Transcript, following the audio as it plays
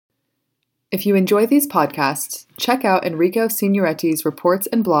If you enjoy these podcasts, check out Enrico Signoretti's reports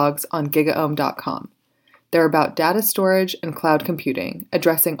and blogs on gigaohm.com. They're about data storage and cloud computing,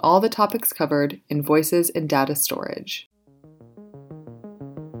 addressing all the topics covered in Voices in Data Storage.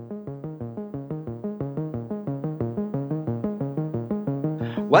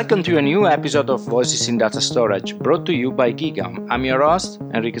 Welcome to a new episode of Voices in Data Storage, brought to you by GigaOhm. I'm your host,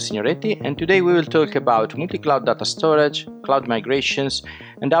 Enrico Signoretti, and today we will talk about multi-cloud data storage, cloud migrations,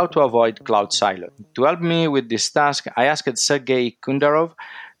 and how to avoid cloud silo. To help me with this task, I asked Sergey Kandaurov,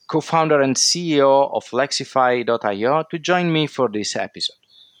 co-founder and CEO of Lexify.io, to join me for this episode.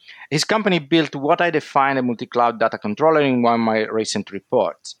 His company built what I define a multi-cloud data controller in one of my recent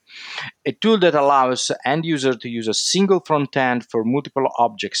reports. A tool that allows end users to use a single front end for multiple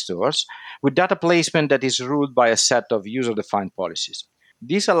object stores with data placement that is ruled by a set of user-defined policies.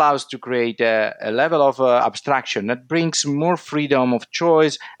 This allows to create a level of abstraction that brings more freedom of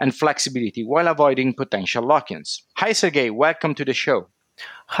choice and flexibility while avoiding potential lock-ins. Hi, Sergey. Welcome to the show.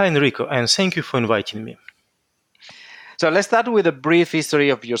 Hi, Enrico, and thank you for inviting me. So let's start with a brief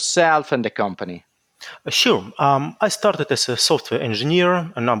history of yourself and the company. Sure. I started as a software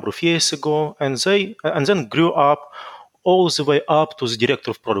engineer a number of years ago, and then grew up all the way up to the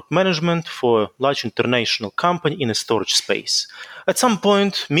director of product management for a large international company in a storage space. At some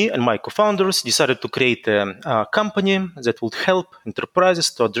point, me and my co-founders decided to create a company that would help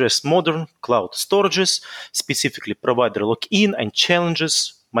enterprises to address modern cloud storages, specifically provider lock-in and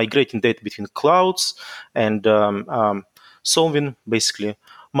challenges, migrating data between clouds, and solving basically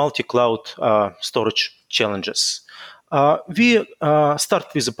multi-cloud storage challenges. We started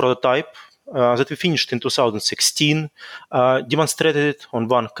with a prototype that we finished in 2016, demonstrated it on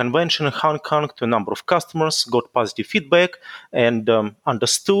one convention in Hong Kong to a number of customers, got positive feedback, and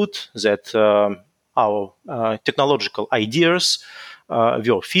understood that our technological ideas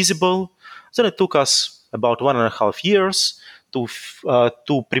were feasible. Then it took us about 1.5 years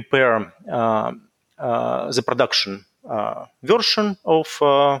to prepare the production version of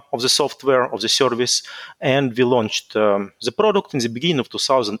the software, of the service, and we launched the product in the beginning of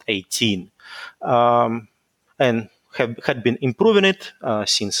 2018 and had been improving it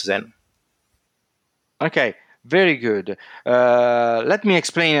since then. Okay, very good. Let me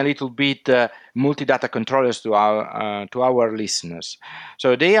explain a little bit multi-data controllers to our listeners.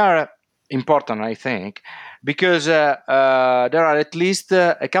 So they are important, I think, because there are at least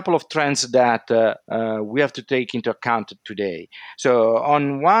a couple of trends that we have to take into account today. So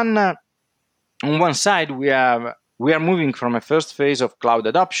on one side, we are moving from a first phase of cloud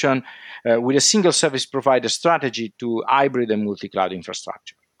adoption with a single service provider strategy to hybrid and multi-cloud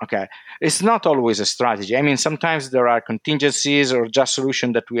infrastructure. Okay, it's not always a strategy. I mean, sometimes there are contingencies or just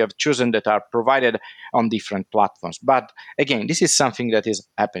solutions that we have chosen that are provided on different platforms. But again, this is something that is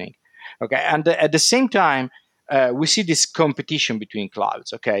happening. Okay, and at the same time, we see this competition between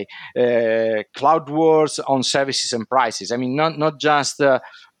clouds. Okay, cloud wars on services and prices. I mean, not just a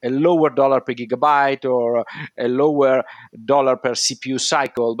lower dollar per gigabyte or a lower dollar per CPU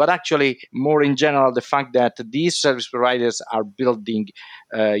cycle, but actually more in general the fact that these service providers are building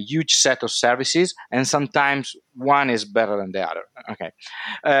a huge set of services, and sometimes one is better than the other. Okay,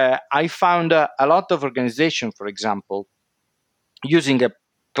 I found a lot of organizations, for example, using a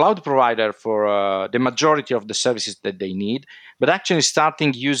cloud provider for the majority of the services that they need, but actually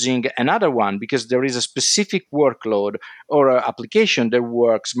starting using another one because there is a specific workload or application that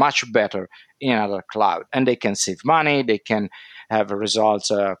works much better in another cloud, and they can save money, they can have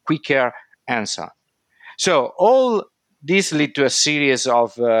results quicker, and so on. So all this lead to a series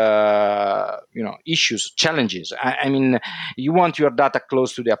of issues, challenges. I mean, you want your data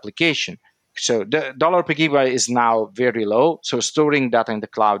close to the application. So the dollar per gigabyte is now very low. So storing data in the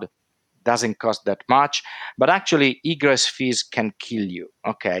cloud doesn't cost that much, but actually egress fees can kill you.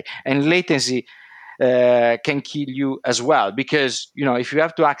 Okay, and latency can kill you as well, because if you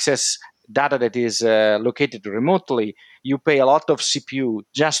have to access data that is located remotely, you pay a lot of CPU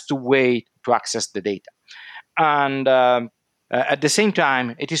just to wait to access the data. And at the same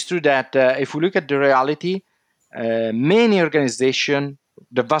time, it is true that if we look at the reality, many organizations,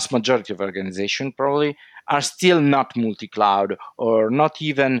 the vast majority of organizations probably, are still not multi-cloud or not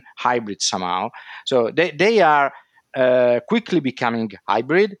even hybrid somehow. So they are quickly becoming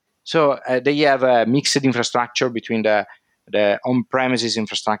hybrid. So they have a mixed infrastructure between the on-premises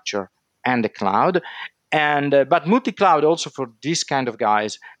infrastructure and the cloud. But multi-cloud also for this kind of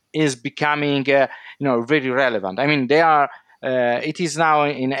guys is becoming very relevant. I mean, they are. It is now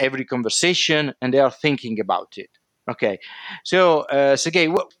in every conversation, and they are thinking about it. Okay, so Sergey,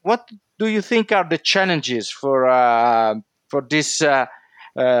 what do you think are the challenges for this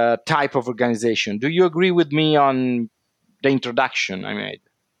type of organization. Do you agree with me on the introduction I made?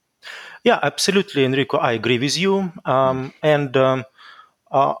 Yeah, absolutely, Enrico. I agree with you.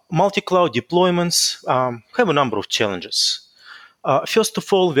 Multi-cloud deployments have a number of challenges. First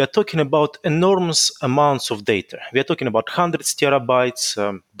of all, we are talking about enormous amounts of data. We are talking about hundreds terabytes,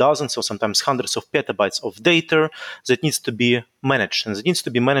 dozens or sometimes hundreds of petabytes of data that needs to be managed. And it needs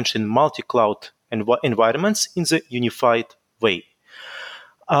to be managed in multi-cloud environments in the unified way.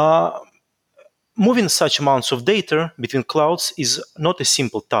 Moving such amounts of data between clouds is not a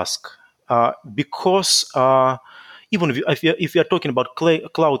simple task because even if we are talking about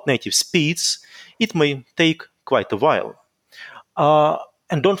cloud native speeds, it may take quite a while.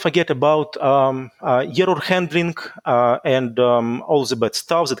 And don't forget about error handling and all the bad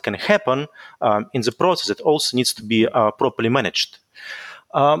stuff that can happen in the process that also needs to be properly managed.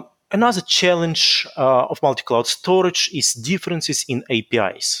 Another challenge of multi-cloud storage is differences in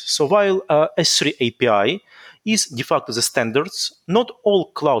APIs. So while S3 API is de facto the standards, not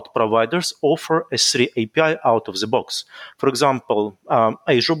all cloud providers offer S3 API out of the box. For example,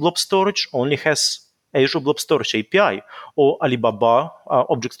 Azure Blob Storage only has Azure Blob Storage API, or Alibaba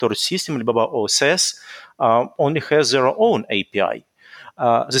Object Storage System, Alibaba OSS, only has their own API.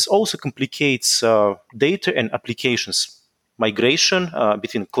 This also complicates data and applications migration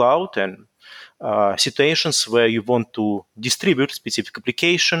between cloud and situations where you want to distribute specific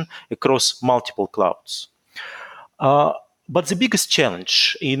application across multiple clouds. But the biggest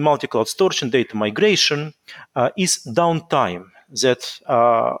challenge in multi-cloud storage and data migration is downtime that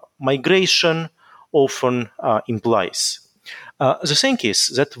migration often implies. The thing is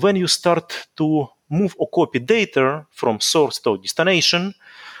that when you start to move or copy data from source to destination,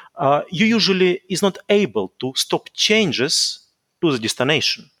 you usually is not able to stop changes to the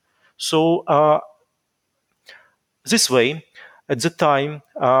destination. So this way, at the time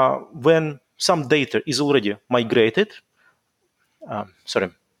when some data is already migrated,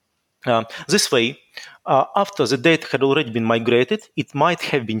 this way, after the data had already been migrated, it might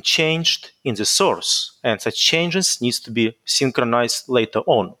have been changed in the source, and such changes needs to be synchronized later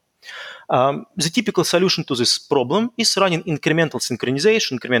on. The typical solution to this problem is running incremental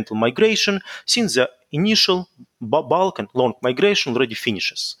synchronization, incremental migration, since the initial bulk and long migration already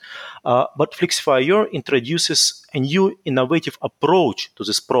finishes. But FlexifiIO introduces a new innovative approach to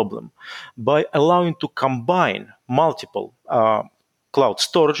this problem by allowing to combine multiple cloud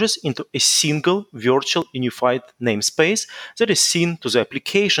storages into a single virtual unified namespace that is seen to the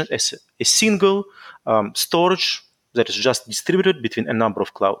application as a single storage that is just distributed between a number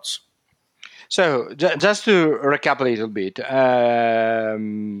of clouds. So just to recap a little bit,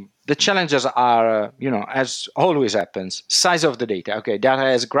 the challenges are, as always happens, size of the data. Okay, data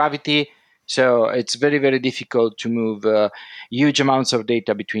has gravity, so it's very, very difficult to move huge amounts of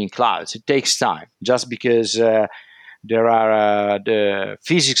data between clouds. It takes time, just because there are the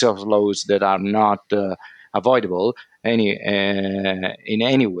physics of laws that are not avoidable in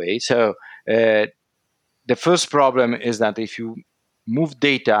any way. So the first problem is that if you move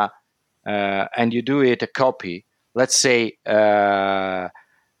data and you do it a copy, let's say that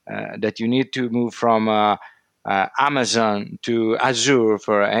you need to move from Amazon to Azure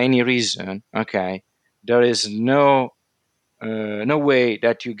for any reason, okay, there is no way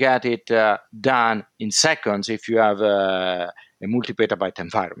that you get it done in seconds if you have a multi-petabyte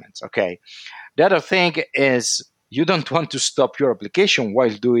environment, okay? The other thing is you don't want to stop your application while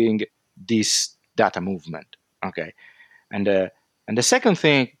doing this data movement, okay? And the second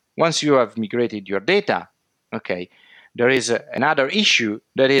thing, once you have migrated your data, okay, there is another issue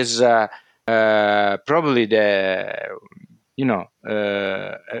that is probably a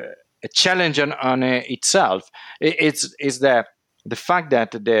challenge on itself. It's the fact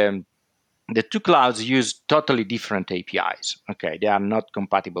that the two clouds use totally different APIs. Okay, they are not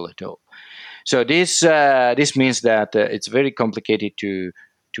compatible at all. So this means that it's very complicated to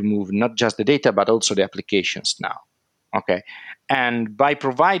move not just the data but also the applications now. Okay, and by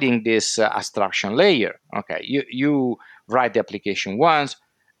providing this abstraction layer, okay, you write the application once,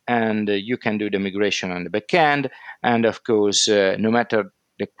 and you can do the migration on the backend, and of course, no matter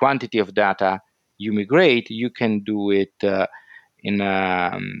the quantity of data you migrate, you can do it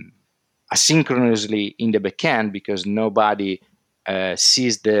asynchronously in the backend because nobody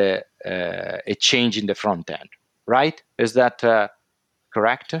sees a change in the front end. Right? Is that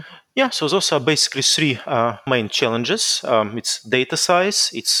correct? Yeah, so those are basically three main challenges. It's data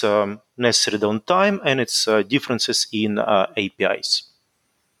size, it's necessary downtime, and it's differences in APIs.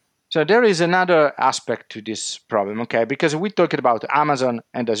 So there is another aspect to this problem, okay? Because we talked about Amazon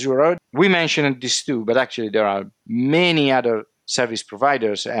and Azure. We mentioned these two, but actually there are many other service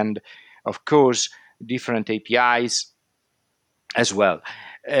providers, and of course different APIs as well.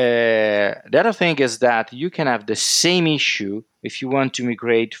 The other thing is that you can have the same issue if you want to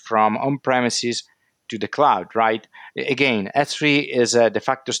migrate from on-premises to the cloud, right? Again, S3 is a de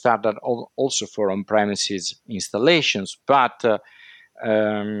facto standard also for on-premises installations, but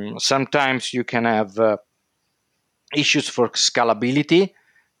sometimes you can have issues for scalability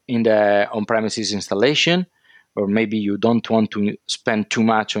in the on-premises installation, or maybe you don't want to spend too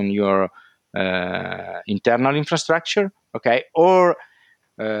much on your internal infrastructure, okay? Or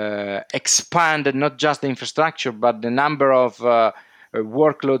expand not just the infrastructure, but the number of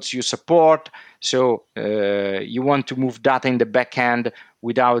workloads you support. So you want to move data in the backend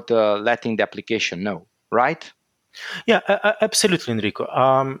without letting the application know, right? Yeah, absolutely, Enrico.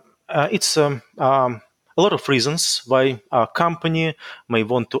 It's a lot of reasons why a company may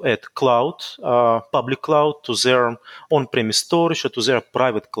want to add cloud, public cloud, to their on-premise storage or to their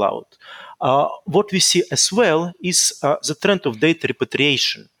private cloud. What we see as well is the trend of data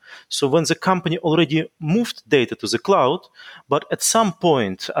repatriation. So when the company already moved data to the cloud, but at some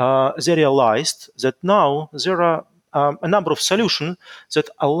point they realized that now there are a number of solutions that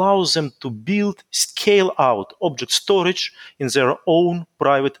allows them to build scale-out object storage in their own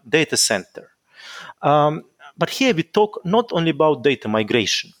private data center. But here we talk not only about data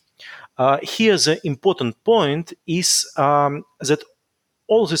migration. Here the important point is that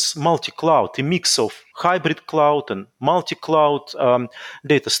all this multi-cloud, a mix of hybrid cloud and multi-cloud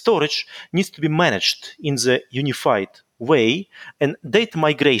data storage needs to be managed in the unified way, and data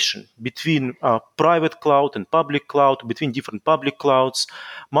migration between private cloud and public cloud, between different public clouds,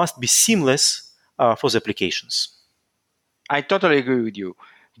 must be seamless for the applications. I totally agree with you,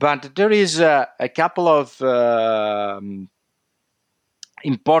 but there is a couple of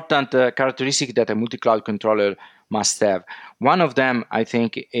important characteristics that a multi-cloud controller must have. One of them, I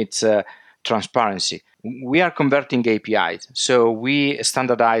think, it's transparency. We are converting APIs, so we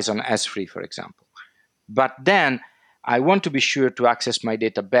standardize on S3, for example. But then I want to be sure to access my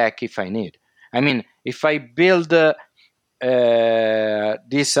data back if I need. I mean, if I build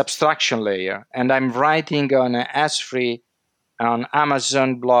this abstraction layer and I'm writing on a S3 on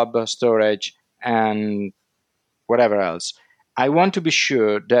Amazon Blob Storage and whatever else, I want to be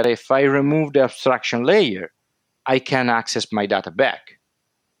sure that if I remove the abstraction layer, I can access my data back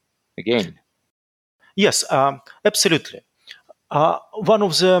again. Yes, absolutely. One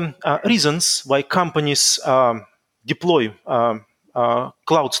of the reasons why companies deploy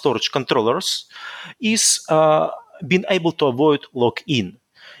cloud storage controllers is being able to avoid lock-in.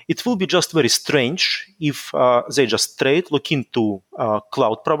 It will be just very strange if they just trade lock-in to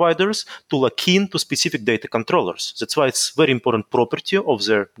cloud providers to lock-in to specific data controllers. That's why it's very important property of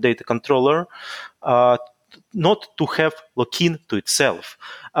their data controller not to have lock-in to itself.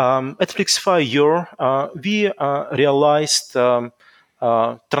 At FlexFire, we realized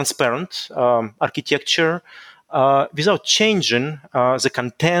transparent architecture without changing the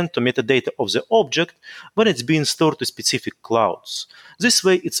content or metadata of the object when it's being stored to specific clouds. This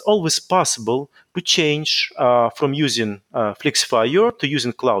way, it's always possible to change from using FlexFire to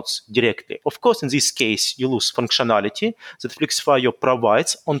using clouds directly. Of course, in this case, you lose functionality that FlexFire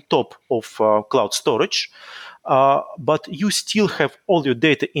provides on top of cloud storage. But you still have all your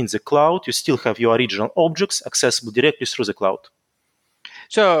data in the cloud. You still have your original objects accessible directly through the cloud.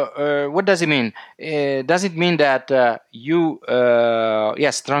 So what does it mean? Does it mean that you,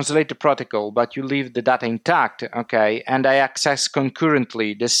 yes, translate the protocol, but you leave the data intact, okay, and I access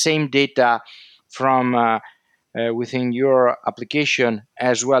concurrently the same data from within your application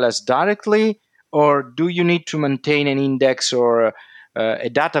as well as directly? Or do you need to maintain an index or a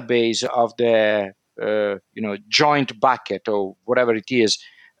database of the joint bucket or whatever it is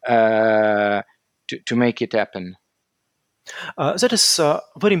to make it happen? That is a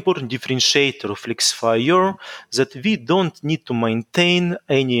very important differentiator of FlexFire, that we don't need to maintain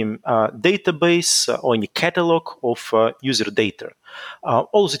any database or any catalog of user data.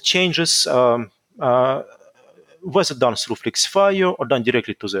 All the changes, whether done through FlexFire or done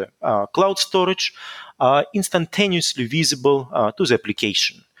directly to the cloud storage, are instantaneously visible to the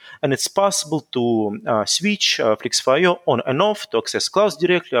application. And it's possible to switch FlexFire on and off to access clouds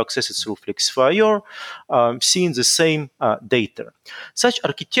directly, access it through FlexFire, seeing the same data. Such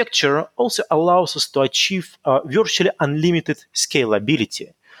architecture also allows us to achieve virtually unlimited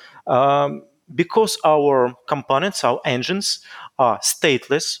scalability. Because our components, our engines, are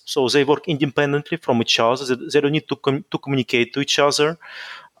stateless, so they work independently from each other. They don't need to communicate to each other.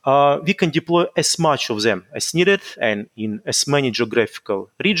 we can deploy as much of them as needed and in as many geographical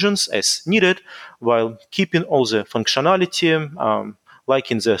regions as needed, while keeping all the functionality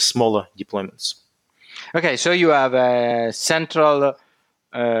like in the smaller deployments. Okay, so you have a central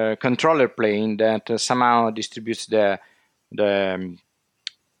controller plane that somehow distributes the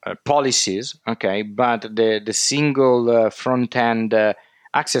policies, okay, but the single front-end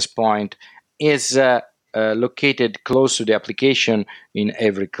access point is located close to the application in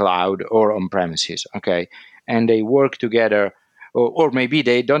every cloud or on premises, okay, and they work together, or maybe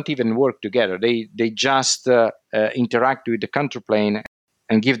they don't even work together. They just interact with the control plane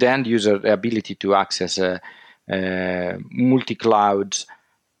and give the end user the ability to access multi-clouds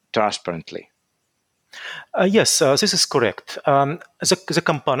transparently. Yes, this is correct. The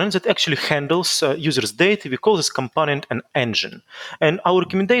component that actually handles users' data, we call this component an engine. And our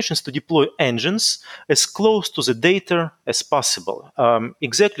recommendations to deploy engines as close to the data as possible,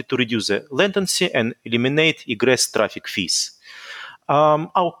 exactly to reduce the latency and eliminate egress traffic fees.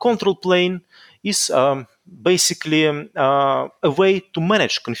 Our control plane is basically a way to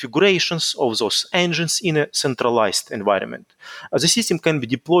manage configurations of those engines in a centralized environment. The system can be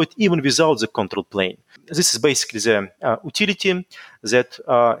deployed even without the control plane. This is basically the utility that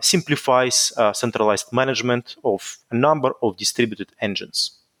simplifies centralized management of a number of distributed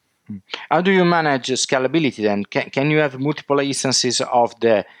engines. How do you manage scalability then? Can you have multiple instances of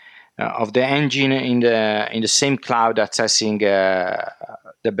the engine in the same cloud accessing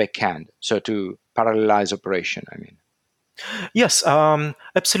the backend, so to parallelize operation, I mean? Yes,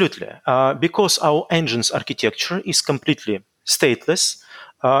 absolutely. Because our engine's architecture is completely stateless,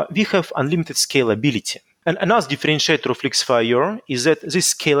 we have unlimited scalability. And another differentiator of FlexFire is that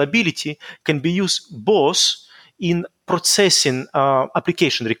this scalability can be used both in processing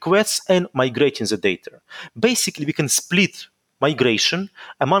application requests and migrating the data. Basically, we can split migration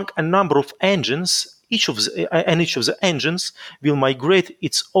among a number of engines. Each of the engines will migrate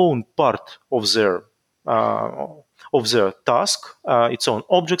its own part of their task, its own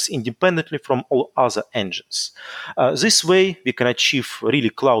objects, independently from all other engines. This way, we can achieve really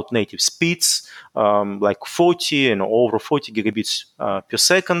cloud-native speeds, like 40 and over 40 gigabits per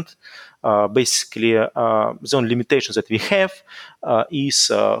second. Basically, the only limitations that we have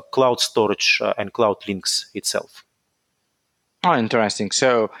is cloud storage and cloud links itself. Oh, interesting.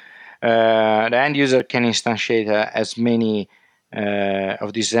 So the end user can instantiate as many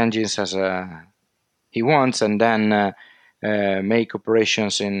of these engines as he wants, and then make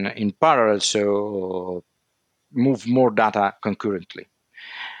operations in parallel, so move more data concurrently.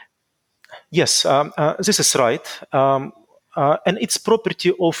 Yes, this is right. And it's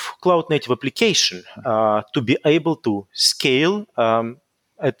property of cloud native application to be able to scale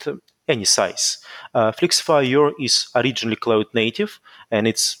at any size. FlexFire is originally cloud native, and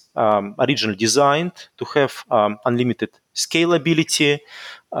it's originally designed to have unlimited scalability,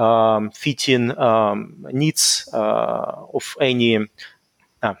 fitting needs of any.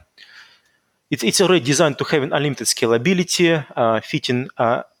 It's already designed to have an unlimited scalability, fitting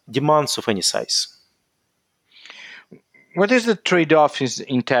demands of any size. What is the trade-off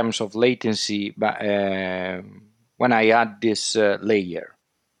in terms of latency when I add this layer?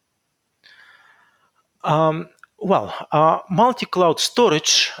 Multi-cloud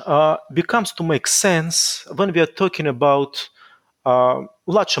storage becomes to make sense when we are talking about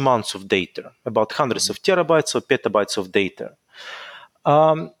large amounts of data, about hundreds of terabytes or petabytes of data.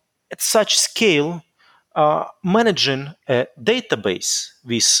 At such scale, managing a database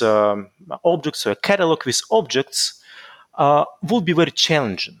with objects or a catalog with objects would be very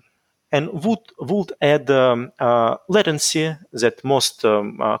challenging and would add latency that most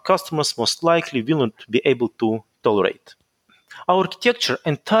customers most likely will not be able to tolerate. Our architecture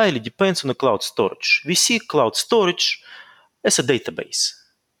entirely depends on the cloud storage. We see cloud storage as a database.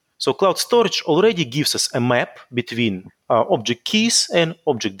 So cloud storage already gives us a map between object keys and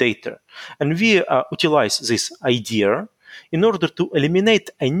object data. And we utilize this idea in order to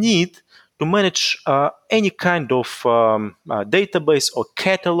eliminate a need to manage any kind of database or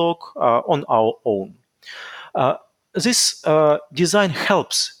catalog on our own. This design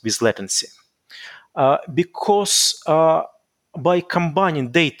helps with latency because by combining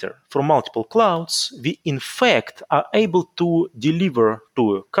data from multiple clouds, we in fact are able to deliver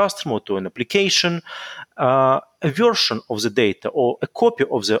to a customer, to an application, a version of the data or a copy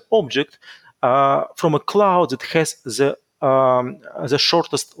of the object from a cloud that has the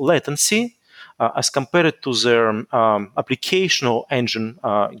shortest latency as compared to their application or engine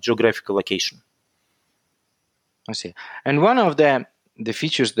geographical location. I see. And one of the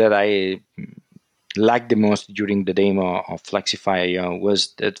features that I liked the most during the demo of Flexify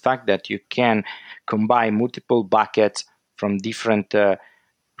was the fact that you can combine multiple buckets from different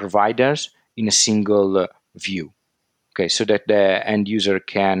providers in a single view. Okay, so that the end user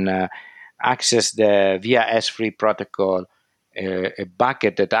can access via S3 protocol a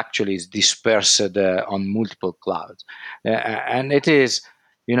bucket that actually is dispersed on multiple clouds, and it is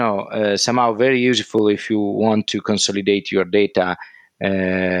somehow very useful if you want to consolidate your data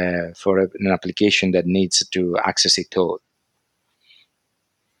for an application that needs to access it all.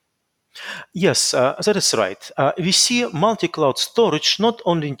 Yes, that is right. We see multi-cloud storage not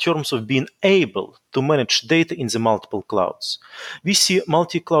only in terms of being able to manage data in the multiple clouds. We see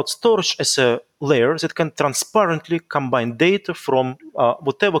multi-cloud storage as a layer that can transparently combine data from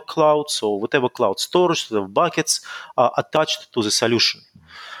whatever clouds or whatever cloud storage, the buckets attached to the solution.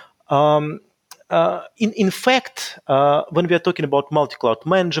 In fact, when we are talking about multi-cloud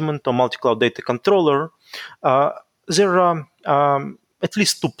management or multi-cloud data controller, there are at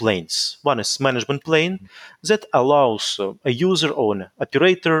least two planes. One is management plane that allows a user or an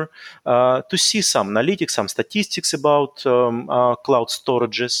operator to see some analytics, some statistics about cloud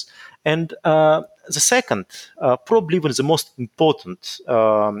storages. And the second, probably even the most important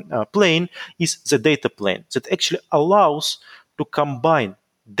plane, is the data plane that actually allows to combine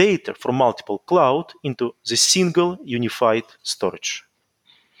data from multiple cloud into the single unified storage.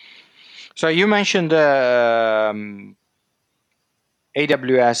 So you mentioned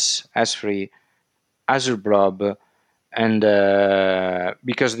AWS S3, Azure Blob, and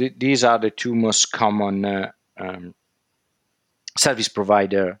because these are the two most common service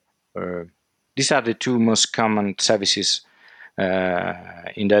provider. These are the two most common services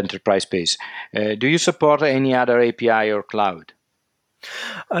in the enterprise space. Do you support any other API or cloud?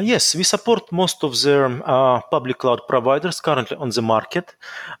 Yes, we support most of the public cloud providers currently on the market,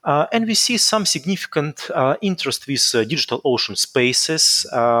 and we see some significant interest with DigitalOcean Spaces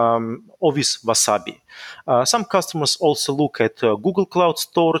or with Wasabi. Some customers also look at Google Cloud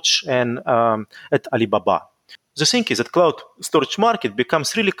Storage and at Alibaba. The thing is that cloud storage market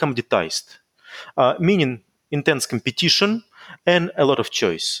becomes really commoditized, meaning intense competition and a lot of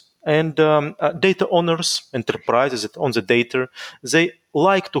choice. And data owners, enterprises that own the data, they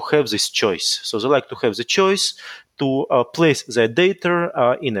like to have this choice. So they like to have the choice to place their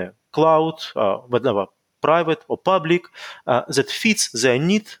data in a cloud, whatever, private or public, that fits their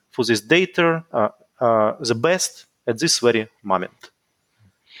need for this data the best at this very moment.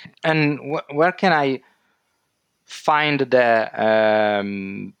 And where can I find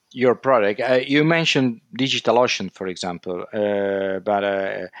your product? You mentioned DigitalOcean, for example,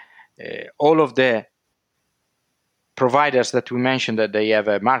 but all of the providers that we mentioned that they have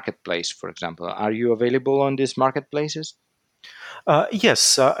a marketplace, for example, are you available on these marketplaces?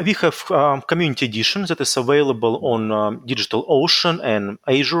 Yes, we have Community Edition that is available on DigitalOcean and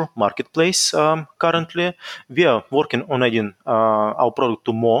Azure Marketplace currently. We are working on adding our product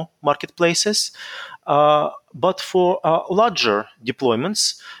to more marketplaces. But for larger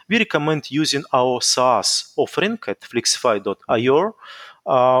deployments, we recommend using our SaaS offering at flexify.io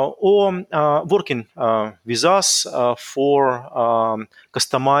or working with us for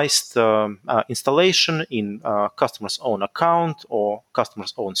customized installation in customer's own account or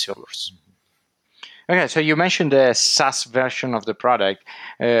customer's own servers. Okay, so you mentioned the SaaS version of the product.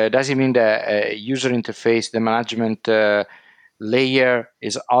 Does it mean the user interface, the management layer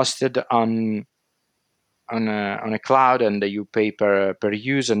is hosted on a cloud and you pay per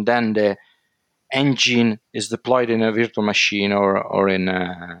use, and then the engine is deployed in a virtual machine or in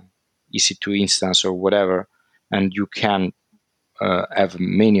a EC2 instance or whatever, and you can have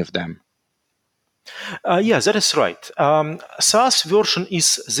many of them? Yeah, that is right. SaaS version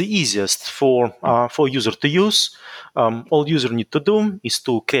is the easiest for user to use. All user need to do is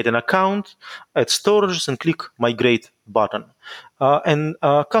to create an account, add storage, and click Migrate button. And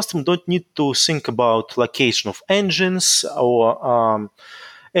customer don't need to think about location of engines or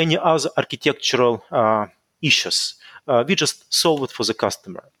any other architectural issues. We just solve it for the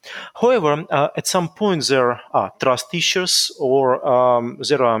customer. However, at some point there are trust issues or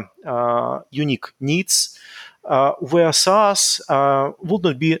there are unique needs where SaaS would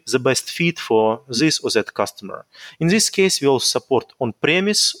not be the best fit for this or that customer. In this case, we also support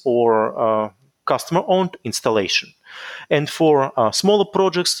on-premise or customer-owned installation. And for smaller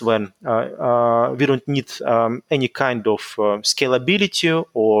projects, when we don't need any kind of scalability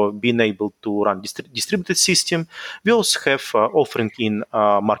or being able to run distributed system, we also have offering in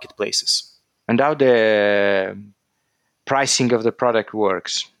marketplaces. And how the pricing of the product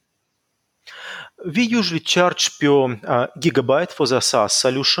works? We usually charge per gigabyte for the SaaS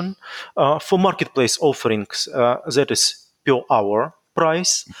solution. For marketplace offerings, that is per hour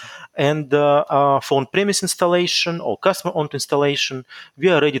price. And for on-premise installation or customer-owned installation, we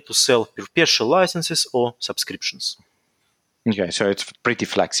are ready to sell perpetual licenses or subscriptions. Okay, so it's pretty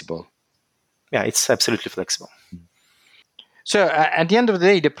flexible. Yeah, it's absolutely flexible. So at the end of the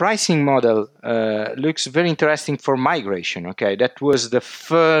day, the pricing model looks very interesting for migration. Okay, that was the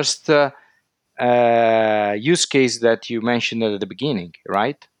first use case that you mentioned at the beginning,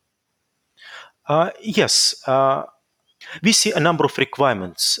 right? Yes. We see a number of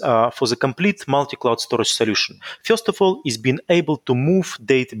requirements for the complete multi-cloud storage solution. First of all, is being able to move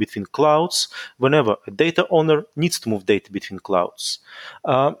data between clouds whenever a data owner needs to move data between clouds.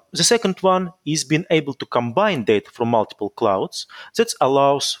 The second one is being able to combine data from multiple clouds. That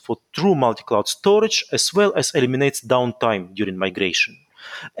allows for true multi-cloud storage as well as eliminates downtime during migration.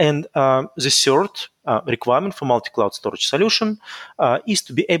 And the third requirement for multi-cloud storage solution is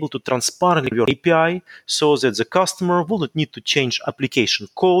to be able to transparently work API so that the customer will not need to change application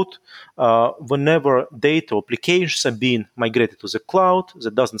code whenever data or applications are being migrated to the cloud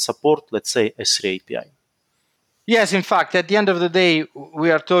that doesn't support, let's say, S3 API. Yes, in fact, at the end of the day, we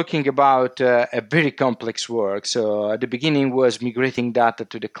are talking about a very complex work. So at the beginning was migrating data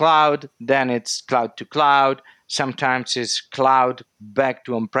to the cloud, then it's cloud to cloud. Sometimes it's cloud back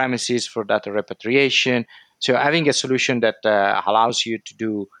to on-premises for data repatriation. So having a solution that allows you to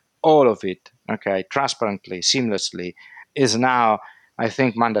do all of it, okay, transparently, seamlessly, is now, I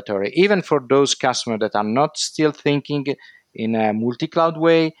think, mandatory. Even for those customers that are not still thinking in a multi-cloud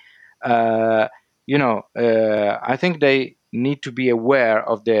way, I think they need to be aware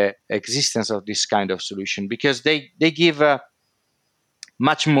of the existence of this kind of solution because they give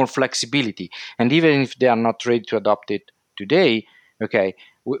much more flexibility. And even if they are not ready to adopt it today, okay,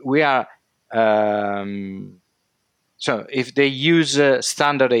 we are. So if they use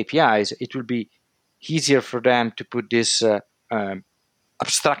standard APIs, it will be easier for them to put this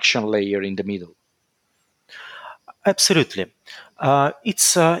abstraction layer in the middle. Absolutely.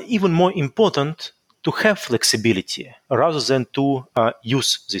 It's even more important to have flexibility rather than to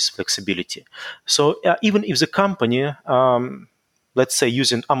use this flexibility. So even if the company, let's say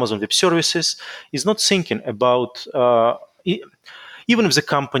using Amazon Web Services, is not thinking about, even if the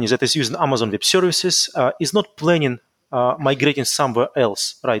company that is using Amazon Web Services is not planning migrating somewhere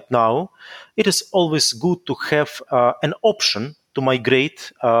else right now, it is always good to have an option to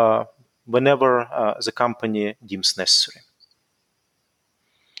migrate whenever the company deems necessary.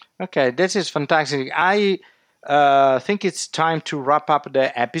 Okay, this is fantastic. I think it's time to wrap up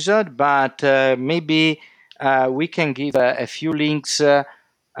the episode, but maybe we can give a few links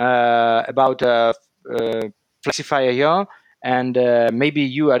about Flexify.io, and maybe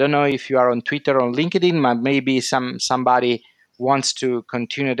you, I don't know if you are on Twitter or on LinkedIn, but maybe somebody wants to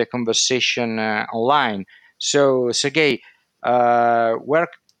continue the conversation online. So, Sergey, where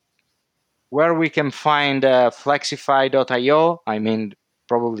we can find Flexify.io? I mean,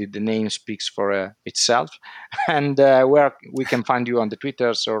 probably the name speaks for itself, and where we can find you on the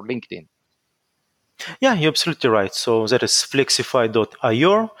Twitters or LinkedIn. Yeah, you're absolutely right. So that is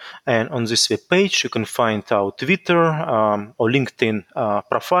flexify.io, and on this web page you can find our Twitter or LinkedIn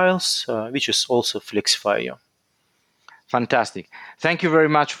profiles, which is also Flexify.io. Fantastic. Thank you very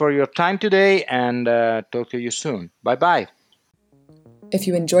much for your time today, and talk to you soon. Bye-bye. If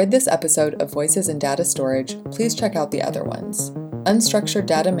you enjoyed this episode of Voices in Data Storage, please check out the other ones. Unstructured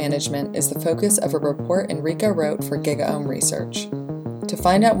data management is the focus of a report Enrico wrote for GigaOM Research. To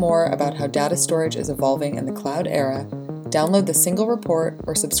find out more about how data storage is evolving in the cloud era, download the single report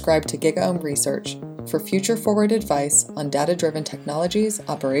or subscribe to GigaOM Research for future forward advice on data-driven technologies,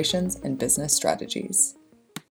 operations, and business strategies.